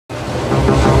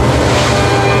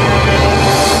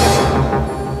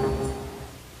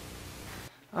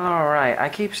I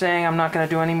keep saying I'm not going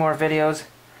to do any more videos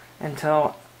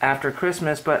until after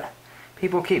Christmas, but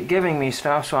people keep giving me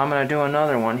stuff, so I'm going to do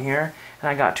another one here. And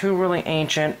I got two really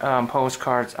ancient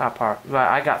postcards.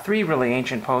 I got three really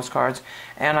ancient postcards,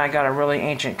 and I got a really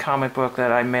ancient comic book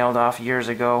that I mailed off years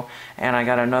ago, and I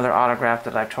got another autograph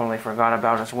that I totally forgot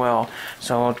about as well.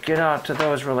 So I'll get out to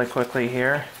those really quickly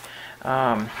here.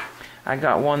 I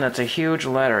got one that's a huge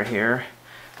letter here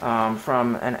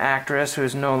from an actress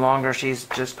who's no longer, she's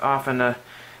just off in a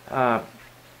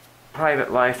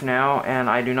private life now,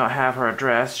 and I do not have her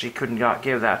address. She could not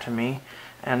give that to me,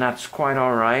 and that's quite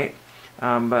alright.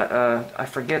 But I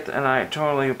forget, and I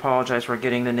totally apologize for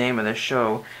getting the name of this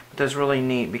show, but that's really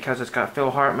neat because it's got Phil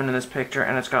Hartman in this picture,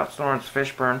 and it's got Lawrence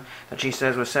Fishburne, that she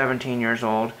says was 17 years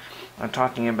old. I'm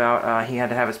talking about he had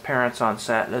to have his parents on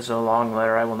set. This is a long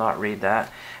letter, I will not read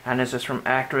that. And this is from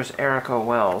actress Erica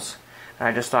Wells.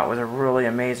 I just thought it was a really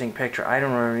amazing picture. I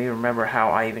don't really remember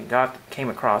how I even came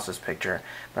across this picture,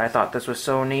 but I thought this was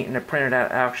so neat, and it printed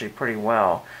out actually pretty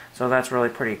well. So that's really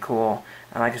pretty cool.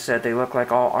 And like I said, they look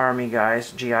like all Army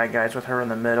guys, GI guys, with her in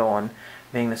the middle and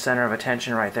being the center of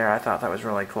attention right there. I thought that was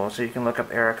really cool. So you can look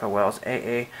up Erica Wells,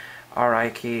 A-A-R-I-K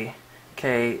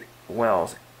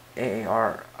Wells,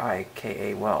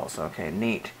 A-A-R-I-K-A Wells. Okay,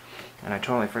 neat. And I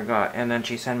totally forgot. And then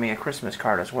she sent me a Christmas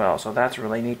card as well, so that's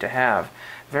really neat to have.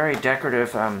 Very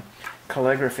decorative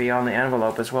calligraphy on the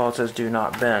envelope as well. It says "Do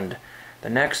not bend." The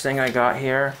next thing I got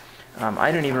here,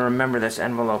 I didn't even remember this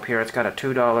envelope here. It's got a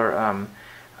 $2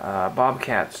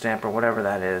 Bobcat stamp or whatever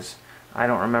that is. I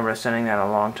don't remember sending that a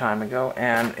long time ago.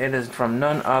 And it is from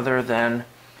none other than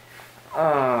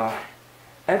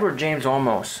Edward James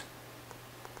Olmos.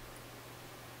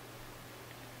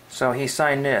 So he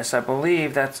signed this. I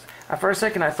believe that's... For a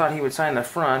second I thought he would sign the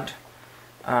front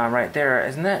right there.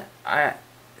 Isn't that...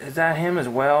 Is that him as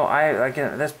well?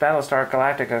 This Battlestar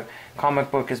Galactica comic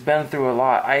book has been through a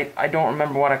lot. I don't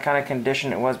remember what kind of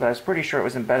condition it was, but I was pretty sure it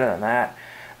wasn't better than that.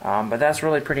 But that's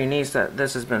really pretty neat that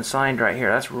this has been signed right here.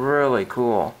 That's really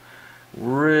cool.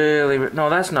 Really...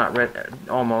 No, that's not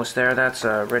almost there. That's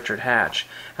Richard Hatch.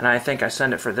 And I think I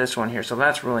sent it for this one here, so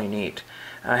that's really neat.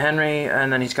 Henry,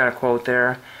 and then he's got a quote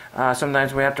there.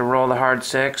 Sometimes we have to roll the hard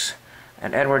six.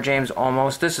 And Edward James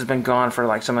Olmos. This has been gone for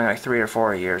like something like 3 or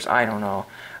 4 years. I don't know.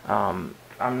 I'm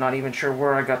not even sure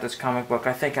where I got this comic book.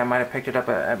 I think I might have picked it up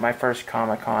at my first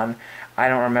Comic-Con. I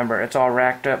don't remember. It's all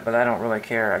racked up, but I don't really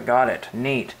care. I got it.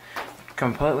 Neat.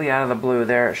 Completely out of the blue.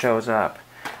 There it shows up.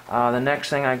 The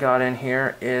next thing I got in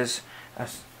here is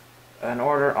an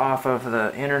order off of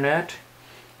the internet.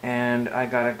 And I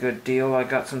got a good deal. I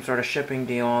got some sort of shipping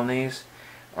deal on these,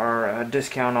 or a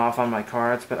discount off on my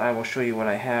cards, but I will show you what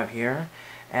I have here.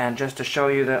 And just to show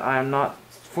you that I'm not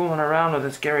fooling around with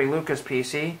this Gary Lucas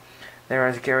PC, there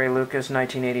is Gary Lucas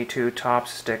 1982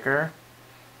 Topps sticker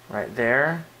right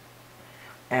there.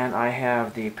 And I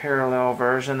have the parallel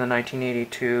version, the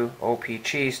 1982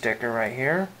 OPC sticker right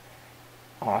here.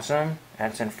 Awesome.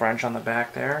 And it's in French on the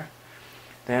back there.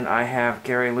 Then I have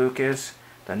Gary Lucas,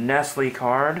 the Nestle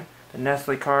card. The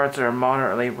Nestle cards are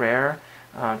moderately rare.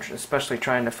 Especially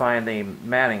trying to find the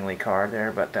Mattingly card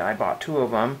there, but I bought 2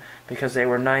 of them because they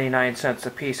were 99 cents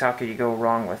a piece. How could you go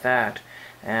wrong with that?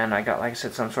 And I got, like I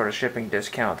said, some sort of shipping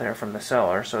discount there from the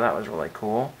seller, so that was really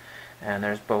cool. And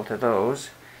there's both of those,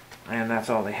 and that's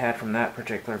all they had from that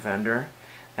particular vendor.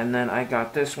 And then I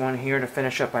got this one here to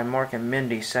finish up my Mork and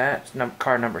Mindy set,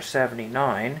 card number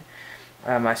 79.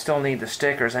 I still need the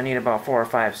stickers. I need about 4 or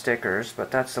 5 stickers,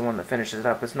 but that's the one that finishes it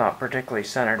up. It's not particularly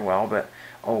centered well, but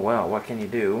oh well, what can you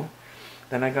do?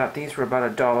 Then I got these for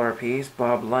about $1 a piece.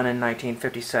 Bob Lennon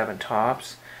 1957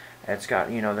 Topps. It's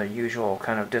got, you know, the usual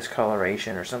kind of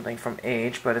discoloration or something from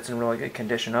age, but it's in really good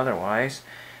condition otherwise.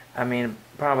 I mean,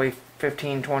 probably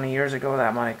 15, 20 years ago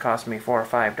that might have cost me $4 or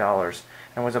 $5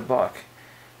 and was $1.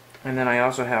 And then I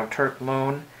also have Turk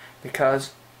Loan,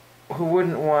 because who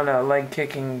wouldn't want a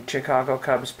leg-kicking Chicago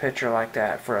Cubs pitcher like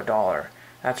that for $1?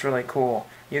 That's really cool.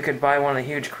 You could buy one with a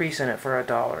huge crease in it for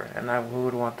 $1, and who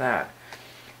would want that?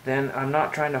 Then I'm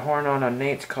not trying to horn on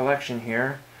Nate's collection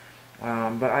here,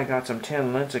 but I got some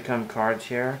Tim Lincecum cards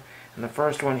here. And the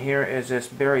first one here is this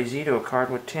Barry Zito card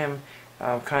with Tim,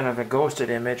 kind of a ghosted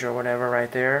image or whatever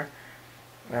right there.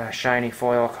 Shiny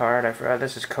foil card.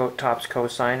 This is Topps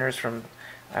co-signers from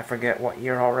I forget what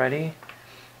year already.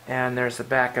 And there's the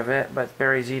back of it, but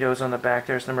Barry Zito's on the back.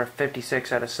 There's number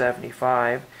 56 out of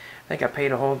 75. I think I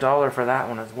paid a whole $1 for that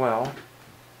one as well.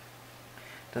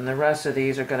 Then the rest of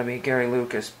these are going to be Gary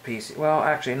Lucas PC. Well,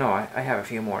 actually, no, I have a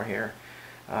few more here.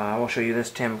 I will show you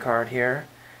this Tim card here.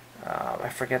 I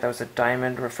forget, that was a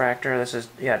Diamond Refractor. This is,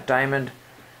 yeah, Diamond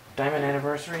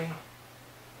Anniversary.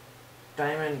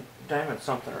 Diamond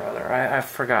something or other. I've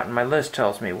forgotten. My list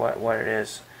tells me what it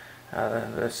is.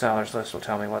 The seller's list will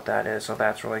tell me what that is, so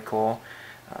that's really cool.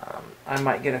 I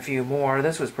might get a few more.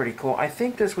 This was pretty cool. I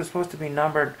think this was supposed to be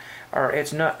numbered, or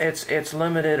it's not. It's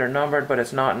limited or numbered, but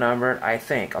it's not numbered. I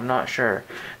think. I'm not sure.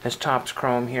 This Topps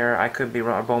chrome here. I could be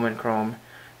wrong. Bowman chrome.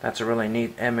 That's a really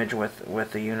neat image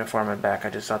with the uniform in back. I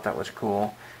just thought that was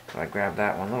cool, so I grabbed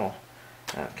that one. Little.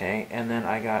 Okay, and then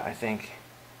I got. I think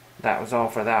that was all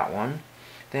for that one.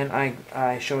 Then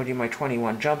I showed you my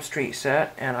 21 Jump Street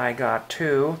set, and I got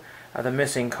two of the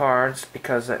missing cards,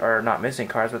 because or not missing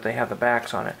cards, but they have the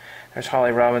backs on it. There's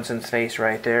Holly Robinson's face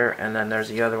right there, and then there's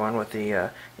the other one with the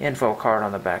info card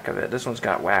on the back of it. This one's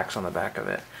got wax on the back of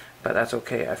it, but that's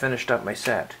okay. I finished up my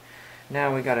set.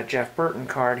 Now we got a Jeff Burton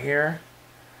card here,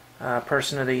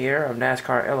 Person of the Year of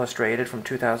NASCAR Illustrated from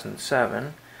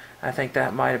 2007. I think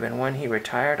that might have been when he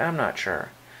retired. I'm not sure.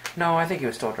 No, I think he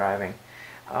was still driving.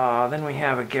 Then we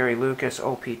have a Gary Lucas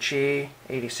OPC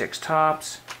 86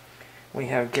 Topps. We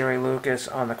have Gary Lucas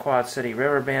on the Quad City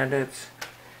River Bandits.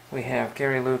 We have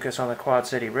Gary Lucas on the Quad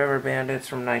City River Bandits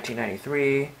from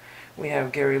 1993. We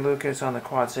have Gary Lucas on the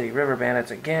Quad City River Bandits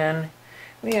again.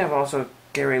 We have also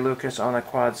Gary Lucas on the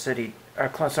Quad City,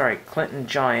 Clinton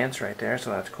Giants right there,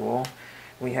 so that's cool.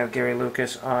 We have Gary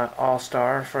Lucas on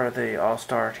All-Star for the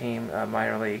All-Star team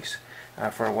minor leagues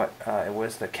for what it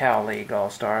was the Cal League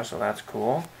All-Star, so that's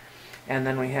cool. And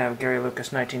then we have Gary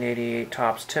Lucas 1988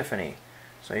 Topps Tiffany.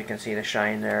 So you can see the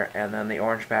shine there, and then the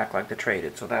orange back like the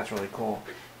traded. So that's really cool.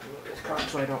 Move this card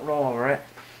so I don't roll over it.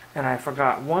 And I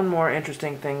forgot one more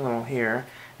interesting thing little here.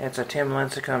 It's a Tim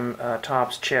Lincecum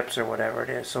Topps Chips or whatever it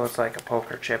is. So it's like a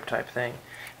poker chip type thing.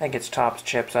 I think it's Topps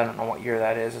Chips. I don't know what year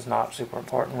that is. It's not super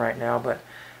important right now, but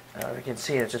you can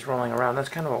see it's just rolling around. That's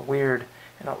kind of a weird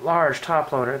and a large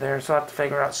top loader there. So I'll have to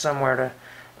figure out somewhere to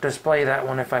display that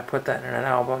one if I put that in an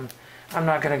album. I'm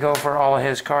not going to go for all of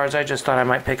his cards. I just thought I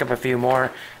might pick up a few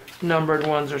more numbered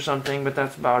ones or something, but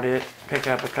that's about it. Pick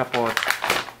up a couple of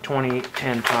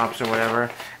 2010 Topps or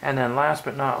whatever. And then last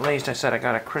but not least, I said I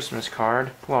got a Christmas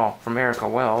card, well, from Erica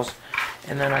Wells.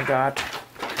 And then I got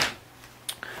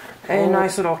a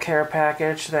nice little care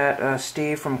package that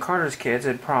Steve from Carter's Kids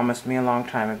had promised me a long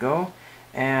time ago.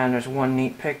 And there's one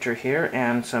neat picture here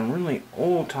and some really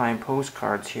old-time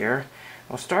postcards here.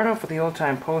 I'll start off with the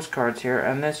old-time postcards here,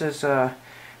 and this is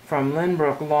from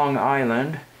Lynbrook, Long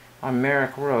Island, on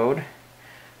Merrick Road.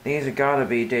 These have got to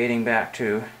be dating back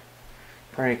to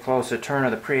pretty close to the turn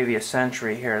of the previous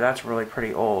century here. That's really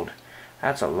pretty old.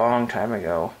 That's a long time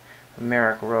ago.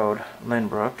 Merrick Road,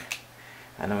 Lynbrook.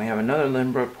 And then we have another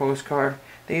Lynbrook postcard.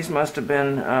 These must have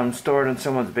been stored in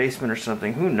someone's basement or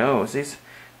something. Who knows? These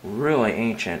really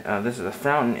ancient. This is a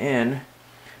Fountain Inn,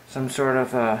 some sort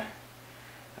of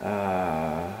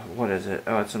what is it?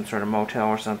 Oh, it's some sort of motel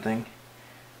or something.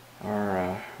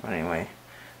 Or anyway,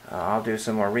 I'll do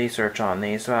some more research on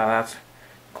these. Wow, that's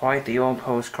quite the old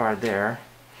postcard there.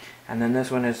 And then this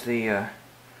one is the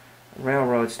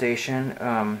railroad station,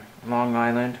 Long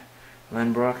Island,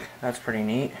 Lynbrook. That's pretty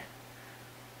neat.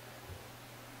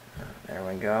 There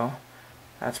we go.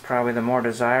 That's probably the more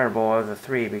desirable of the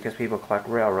three because people collect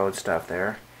railroad stuff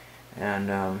there.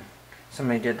 And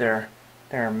somebody did their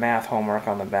math homework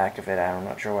on the back of it. I'm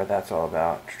not sure what that's all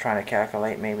about. Trying to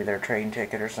calculate maybe their train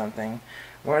ticket or something.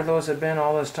 Where those have been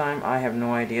all this time, I have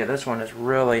no idea. This one is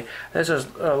really, this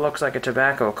is looks like a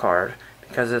tobacco card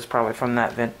because it's probably from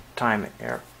that time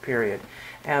period.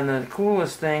 And the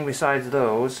coolest thing besides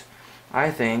those,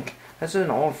 I think, this is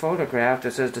an old photograph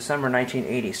that says December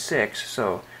 1986.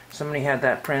 So somebody had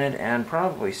that printed, and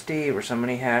probably Steve or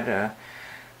somebody had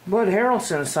Bud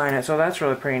Harrelson sign it, so that's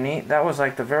really pretty neat. That was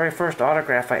like the very first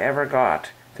autograph I ever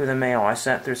got through the mail. I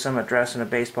sent through some address in a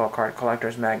baseball card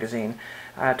collector's magazine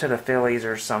to the Phillies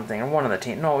or something, or one of the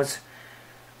teams. No, it was,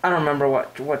 I don't remember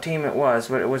what team it was,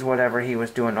 but it was whatever he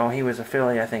was doing. Oh, he was a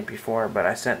Philly, I think, before, but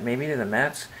I sent maybe to the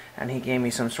Mets, and he gave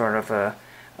me some sort of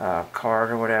a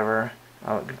card or whatever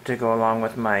to go along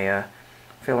with my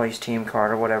Phillies team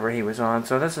card or whatever he was on.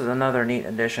 So this is another neat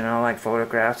addition. I like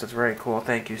photographs. It's very cool.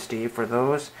 Thank you, Steve, for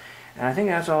those. And I think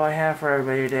that's all I have for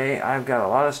everybody today. I've got a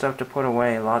lot of stuff to put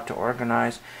away, a lot to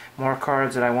organize, more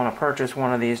cards that I want to purchase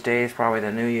one of these days, probably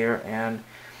the new year. And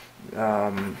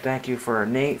thank you for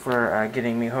Nate for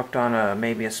getting me hooked on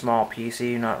maybe a small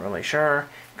PC. Not really sure,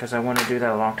 because I wanted to do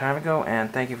that a long time ago.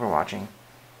 And thank you for watching.